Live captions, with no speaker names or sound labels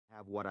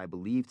have what I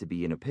believe to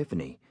be an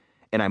epiphany,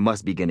 and I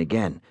must begin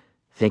again,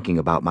 thinking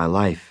about my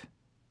life.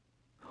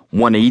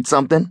 Want to eat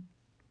something?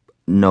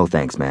 No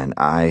thanks, man.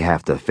 I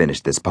have to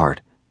finish this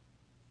part.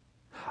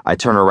 I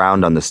turn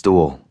around on the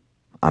stool.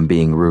 I'm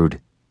being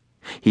rude.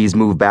 He's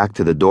moved back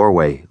to the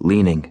doorway,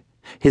 leaning.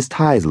 His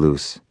tie's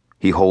loose.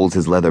 He holds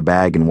his leather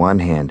bag in one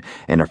hand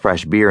and a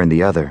fresh beer in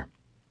the other.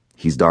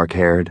 He's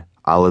dark-haired,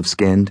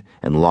 olive-skinned,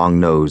 and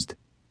long-nosed.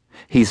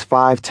 He's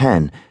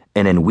 5'10"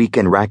 and in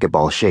weekend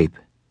racquetball shape.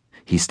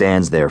 He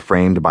stands there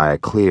framed by a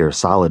clear,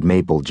 solid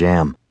maple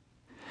jamb.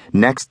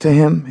 Next to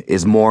him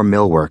is more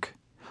millwork,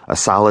 a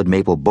solid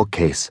maple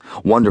bookcase,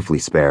 wonderfully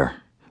spare,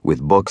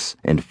 with books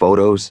and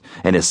photos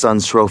and his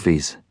son's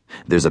trophies.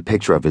 There's a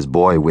picture of his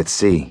boy with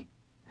C.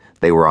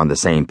 They were on the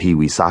same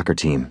Pee-wee soccer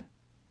team.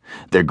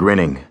 They're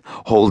grinning,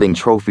 holding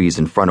trophies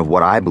in front of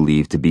what I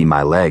believe to be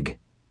my leg.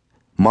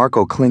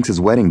 Marco clinks his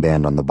wedding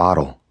band on the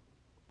bottle.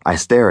 I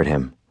stare at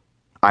him.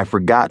 I've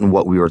forgotten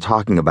what we were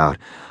talking about.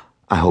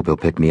 I hope he'll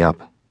pick me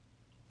up.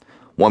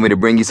 Want me to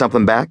bring you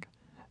something back?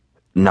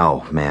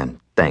 No, man,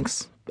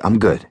 thanks. I'm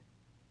good.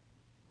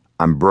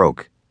 I'm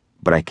broke,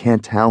 but I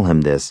can't tell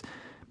him this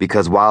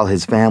because while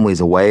his family's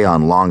away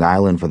on Long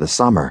Island for the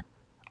summer,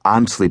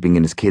 I'm sleeping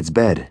in his kid's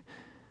bed.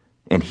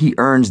 And he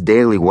earns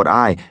daily what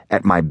I,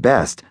 at my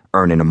best,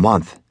 earn in a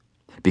month.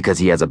 Because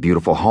he has a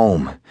beautiful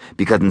home.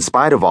 Because in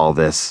spite of all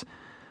this,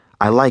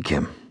 I like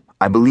him.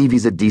 I believe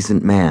he's a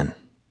decent man.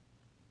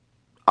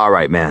 All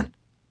right, man.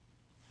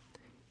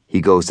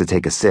 He goes to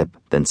take a sip,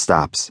 then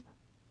stops.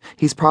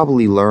 He's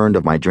probably learned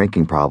of my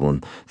drinking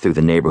problem through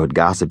the neighborhood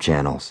gossip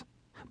channels,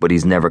 but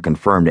he's never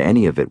confirmed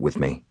any of it with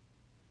me.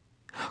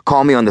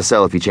 Call me on the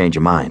cell if you change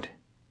your mind.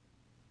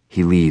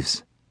 He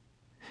leaves.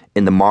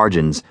 In the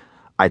margins,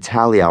 I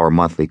tally our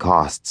monthly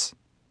costs.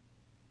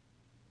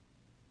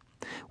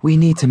 We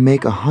need to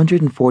make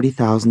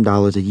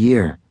 $140,000 a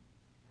year,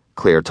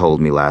 Claire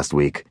told me last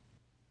week.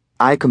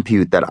 I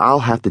compute that I'll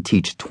have to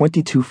teach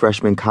 22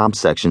 freshman comp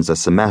sections a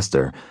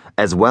semester,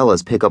 as well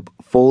as pick up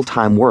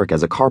full-time work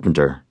as a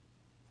carpenter.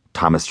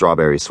 Thomas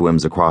Strawberry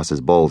swims across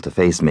his bowl to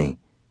face me.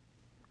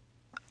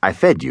 I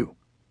fed you,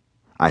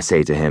 I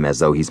say to him as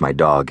though he's my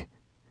dog.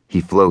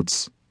 He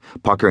floats,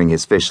 puckering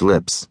his fish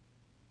lips.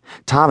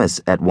 Thomas,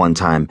 at one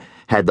time,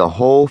 had the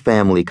whole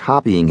family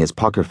copying his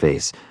pucker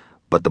face,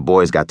 but the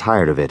boys got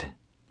tired of it.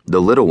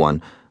 The little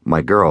one,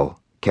 my girl,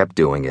 kept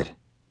doing it.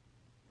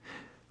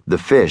 The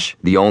fish,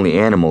 the only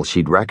animal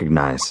she'd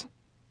recognize.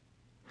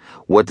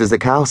 What does the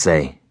cow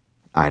say?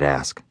 I'd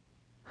ask.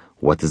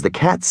 What does the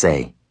cat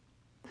say?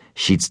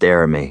 She'd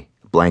stare at me,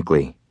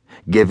 blankly,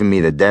 giving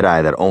me the dead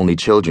eye that only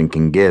children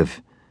can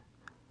give.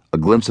 A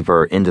glimpse of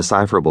her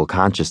indecipherable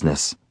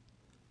consciousness.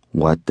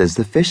 What does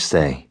the fish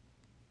say?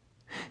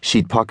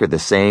 She'd pucker the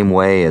same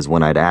way as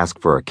when I'd ask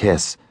for a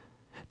kiss,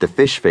 the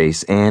fish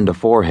face and a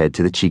forehead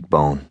to the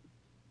cheekbone.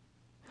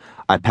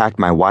 I packed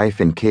my wife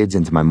and kids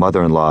into my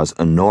mother-in-law's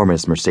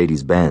enormous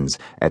Mercedes-Benz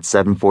at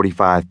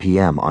 7:45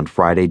 p.m. on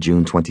Friday,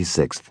 June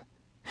 26th.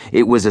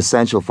 It was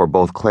essential for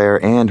both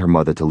Claire and her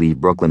mother to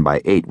leave Brooklyn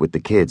by 8 with the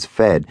kids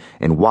fed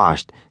and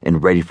washed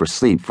and ready for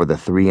sleep for the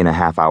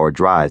 3.5-hour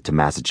drive to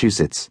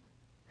Massachusetts.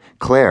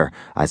 Claire,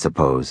 I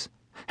suppose,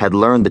 had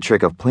learned the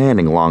trick of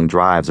planning long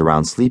drives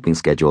around sleeping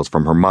schedules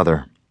from her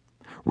mother.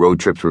 Road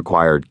trips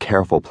required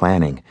careful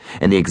planning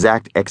and the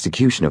exact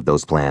execution of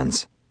those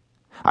plans.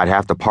 I'd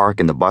have to park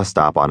in the bus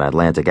stop on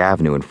Atlantic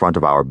Avenue in front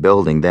of our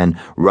building, then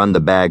run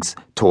the bags,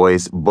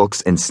 toys,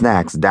 books, and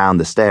snacks down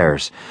the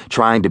stairs,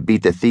 trying to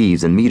beat the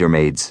thieves and meter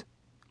maids.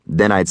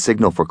 Then I'd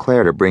signal for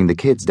Claire to bring the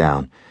kids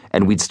down,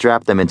 and we'd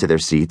strap them into their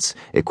seats,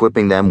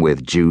 equipping them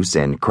with juice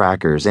and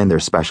crackers and their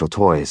special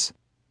toys.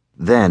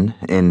 Then,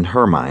 in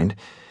her mind,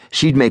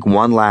 she'd make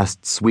one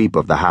last sweep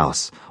of the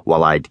house,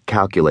 while I'd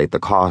calculate the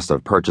cost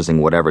of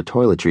purchasing whatever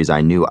toiletries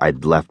I knew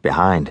I'd left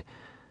behind.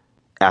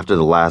 After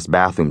the last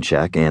bathroom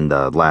check and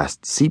the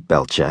last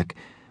seatbelt check,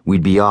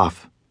 we'd be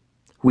off.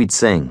 We'd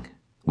sing.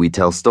 We'd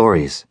tell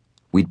stories.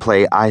 We'd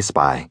play I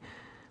Spy.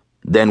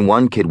 Then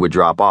one kid would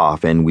drop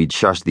off and we'd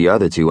shush the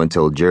other two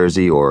until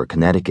Jersey or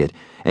Connecticut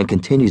and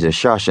continue to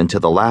shush until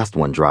the last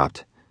one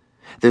dropped.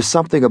 There's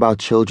something about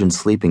children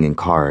sleeping in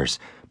cars,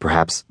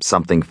 perhaps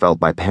something felt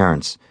by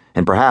parents,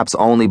 and perhaps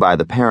only by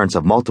the parents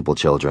of multiple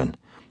children.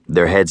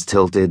 Their heads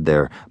tilted,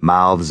 their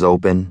mouths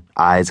open,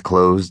 eyes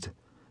closed.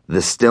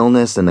 The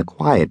stillness and the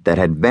quiet that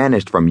had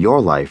vanished from your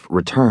life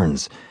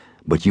returns,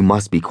 but you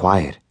must be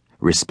quiet.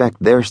 Respect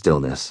their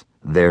stillness,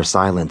 their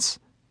silence.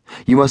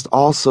 You must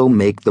also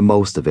make the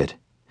most of it.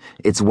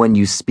 It's when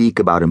you speak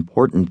about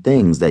important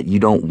things that you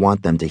don't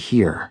want them to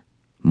hear.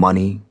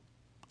 Money,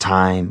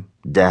 time,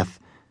 death.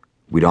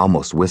 We'd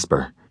almost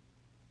whisper.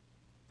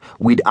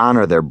 We'd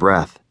honor their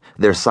breath,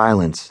 their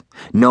silence,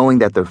 knowing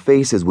that their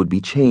faces would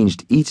be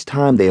changed each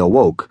time they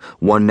awoke,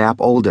 one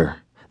nap older,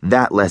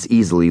 that less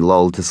easily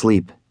lulled to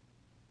sleep.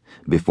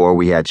 Before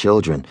we had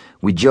children,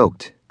 we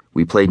joked,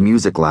 we played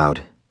music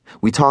loud,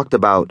 we talked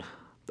about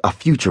a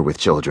future with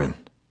children.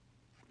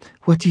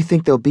 What do you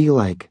think they'll be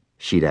like?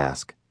 She'd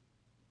ask.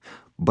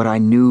 But I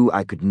knew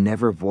I could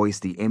never voice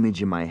the image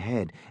in my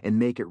head and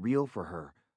make it real for her.